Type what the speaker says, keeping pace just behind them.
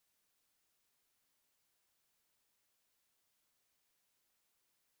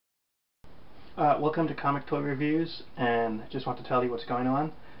Welcome to Comic Toy Reviews, and just want to tell you what's going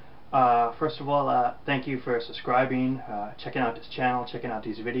on. First of all, thank you for subscribing, checking out this channel, checking out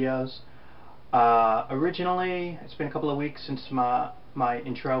these videos. Originally, it's been a couple of weeks since my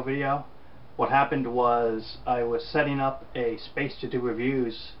intro video. What happened was I was setting up a space to do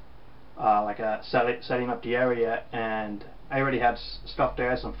reviews, setting up the area, and I already had stuff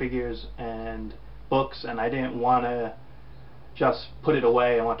there, some figures and books, and I didn't want to just put it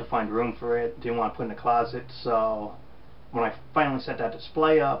away. I want to find room for it. Didn't want to put it in the closet. So when I finally set that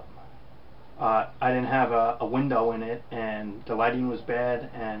display up, I didn't have a window in it, and the lighting was bad,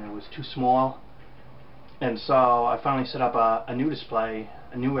 and it was too small. And so I finally set up a new display,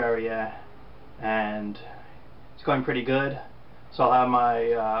 a new area, and it's going pretty good. So I'll have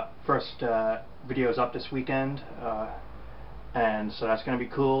my first videos up this weekend, and so that's going to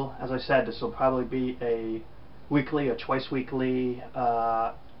be cool. As I said, this will probably be a weekly or twice weekly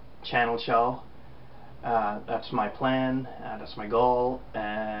channel show. That's my plan, that's my goal,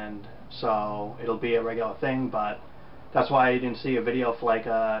 and so it'll be a regular thing. But that's why I didn't see a video for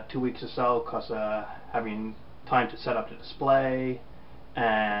like 2 weeks or so, because having time to set up the display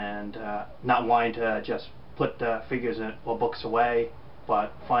and not wanting to just put the figures or books away,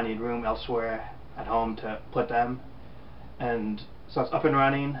 but finding room elsewhere at home to put them. And so it's up and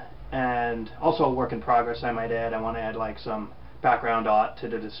running, and also a work in progress, I might add. I want to add like some background art to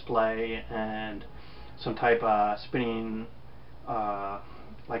the display and some type of spinning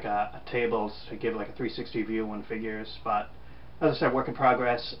like a tables to give like a 360 view on figures. But as I said, work in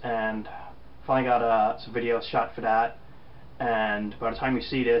progress, and finally got some videos shot for that, and by the time you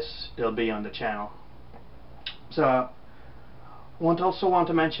see this, it'll be on the channel. So I also want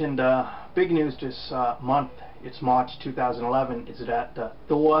to mention the big news this month. It's March 2011, is that the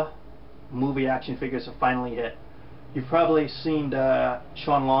Thor movie action figures have finally hit. You've probably seen the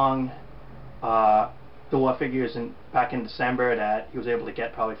Sean Long Thor figures back in December that he was able to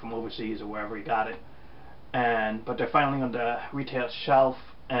get probably from overseas or wherever he got it. But they're finally on the retail shelf,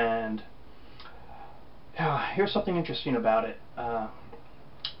 and here's something interesting about it.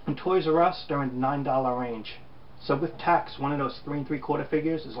 In Toys R Us, they're in the $9 range. So with tax, one of those 3 3/4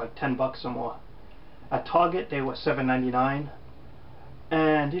 figures is like $10 or more. At Target, they were $7.99.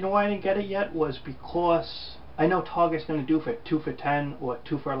 And you know why I didn't get it yet was because I know Target's going to do for 2 for $10 or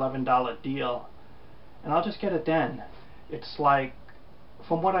 2 for $11 deal, and I'll just get it then. It's like,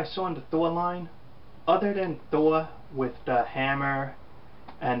 from what I saw in the Thor line, other than Thor with the hammer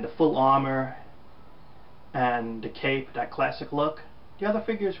and the full armor and the cape, that classic look, the other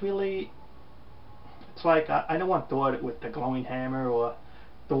figures really, it's like I don't want Thor with the glowing hammer or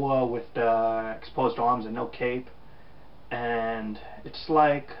Thor with the exposed arms and no cape. And it's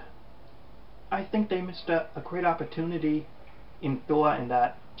like, I think they missed a great opportunity in Thor in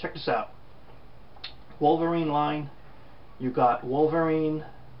that, check this out. Wolverine line, you got Wolverine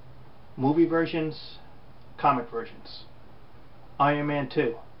movie versions, comic versions. Iron Man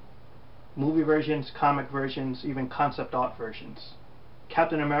 2, movie versions, comic versions, even concept art versions.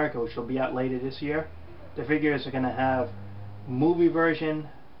 Captain America, which will be out later this year, the figures are going to have movie version,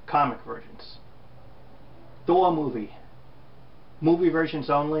 comic versions. Thor movie versions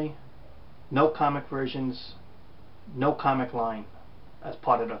only, no comic versions, no comic line as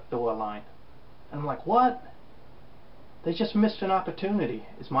part of the Thor line. And I'm like, what? They just missed an opportunity,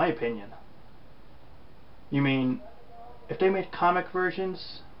 is my opinion. You mean, if they made comic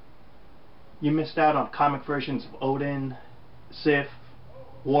versions, you missed out on comic versions of Odin, Sif,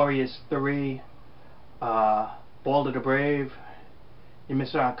 Warriors 3, Balder the Brave. You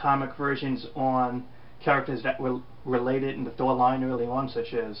missed out on comic versions on characters that were related in the Thor line early on,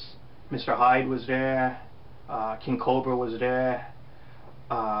 such as Mr. Hyde was there, King Cobra was there,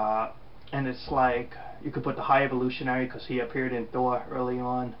 and it's like, you could put the High Evolutionary because he appeared in Thor early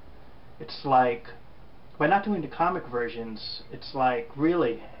on. It's like, by not doing the comic versions, it's like,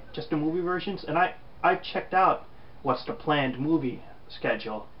 really, just the movie versions? And I've checked out what's the planned movie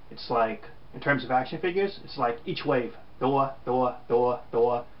schedule. It's like, in terms of action figures, it's like each wave, Thor, Thor, Thor,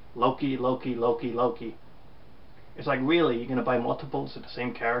 Thor, Loki, Loki, Loki, Loki. It's like, really, you're going to buy multiples of the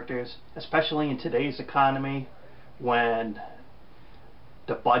same characters, especially in today's economy when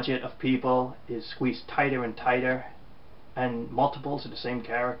the budget of people is squeezed tighter and tighter, and multiples of the same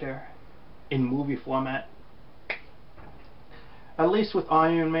character in movie format. At least with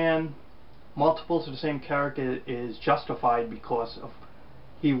Iron Man, multiples of the same character is justified because of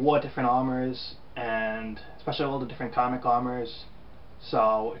he wore different armors, and especially all the different comic armors.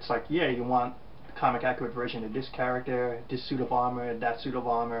 So it's like, yeah, you want the comic accurate version of this character, this suit of armor, that suit of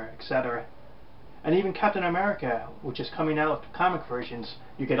armor, etc. And even Captain America, which is coming out with comic versions,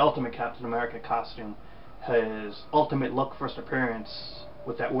 you get Ultimate Captain America costume. His ultimate look, first appearance,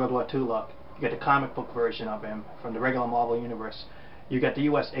 with that World War II look. You get the comic book version of him from the regular Marvel Universe. You get the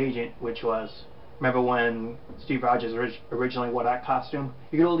U.S. Agent, which was, remember when Steve Rogers originally wore that costume?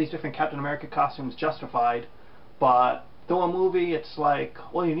 You get all these different Captain America costumes justified, but Thor movie, it's like,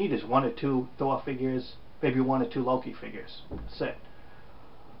 all you need is 1 or 2 Thor figures, maybe 1 or 2 Loki figures. That's it.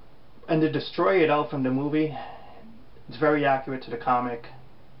 And the Destroyer, though, from the movie, it's very accurate to the comic,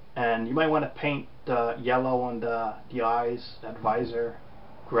 and you might want to paint the yellow on the eyes, that visor,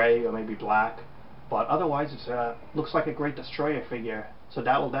 gray or maybe black, but otherwise it looks like a great Destroyer figure, so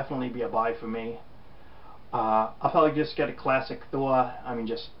that will definitely be a buy for me. I'll probably just get a classic Thor, I mean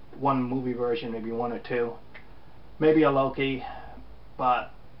just 1 movie version, maybe 1 or 2, maybe a Loki,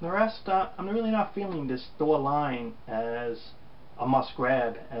 but the rest, I'm really not feeling this Thor line as a must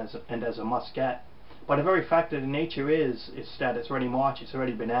grab and as a must get. But the very fact of the nature is that it's already March, it's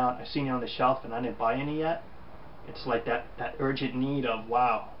already been out, I've seen it on the shelf and I didn't buy any yet. It's like that urgent need of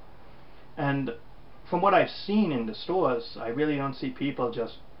wow. And from what I've seen in the stores, I really don't see people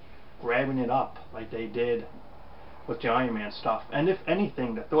just grabbing it up like they did with the Iron Man stuff. And if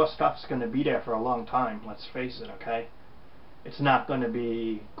anything, the Thor stuff's going to be there for a long time, let's face it, okay? It's not going to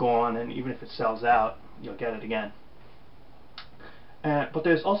be gone, and even if it sells out, you'll get it again. But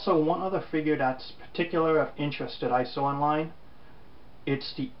there's also one other figure that's particular of interest that I saw online.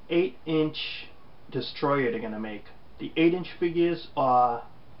 It's the 8-inch Destroyer they're going to make. The 8-inch figures are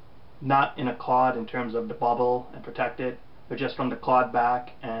not in a card in terms of the bubble and protected. They're just from the card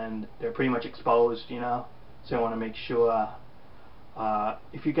back, and they're pretty much exposed, you know. So I want to make sure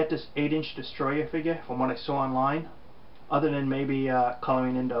if you get this 8-inch Destroyer figure, from what I saw online, other than maybe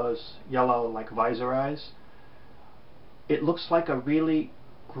coloring in those yellow like visor eyes, it looks like a really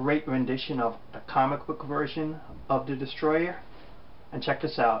great rendition of the comic book version of the Destroyer. And check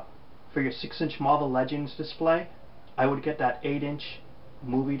this out, for your 6-inch Marvel Legends display, I would get that 8-inch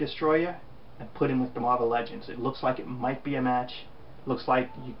movie Destroyer and put him with the Marvel Legends. It looks like it might be a match. Looks like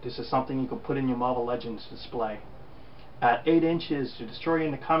this is something you could put in your Marvel Legends display. At 8 inches, the Destroyer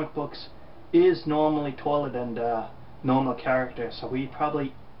in the comic books is normally taller than the normal character, so he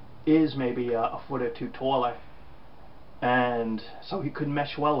probably is maybe a foot or 2 taller, and so he could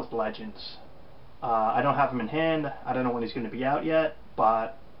mesh well with Legends. I don't have him in hand, I don't know when he's going to be out yet,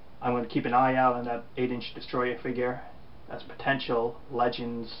 but I'm going to keep an eye out on that 8-inch Destroyer figure as potential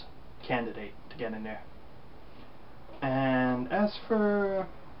Legends candidate to get in there. And as for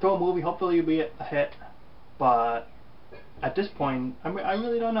Thor movie, hopefully it'll be a hit, but at this point, I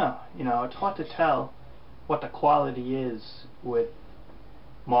really don't know. You know, it's hard to tell what the quality is with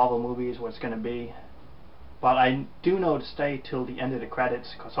Marvel movies, what it's going to be. But I do know to stay till the end of the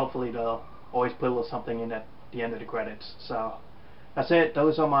credits, because hopefully they'll always put a little something in at the end of the credits. So that's it.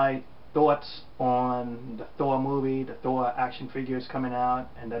 Those are my thoughts on the Thor movie, the Thor action figures coming out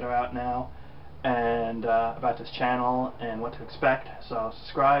and that are out now, and about this channel and what to expect. So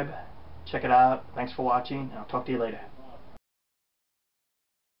subscribe, check it out. Thanks for watching, and I'll talk to you later.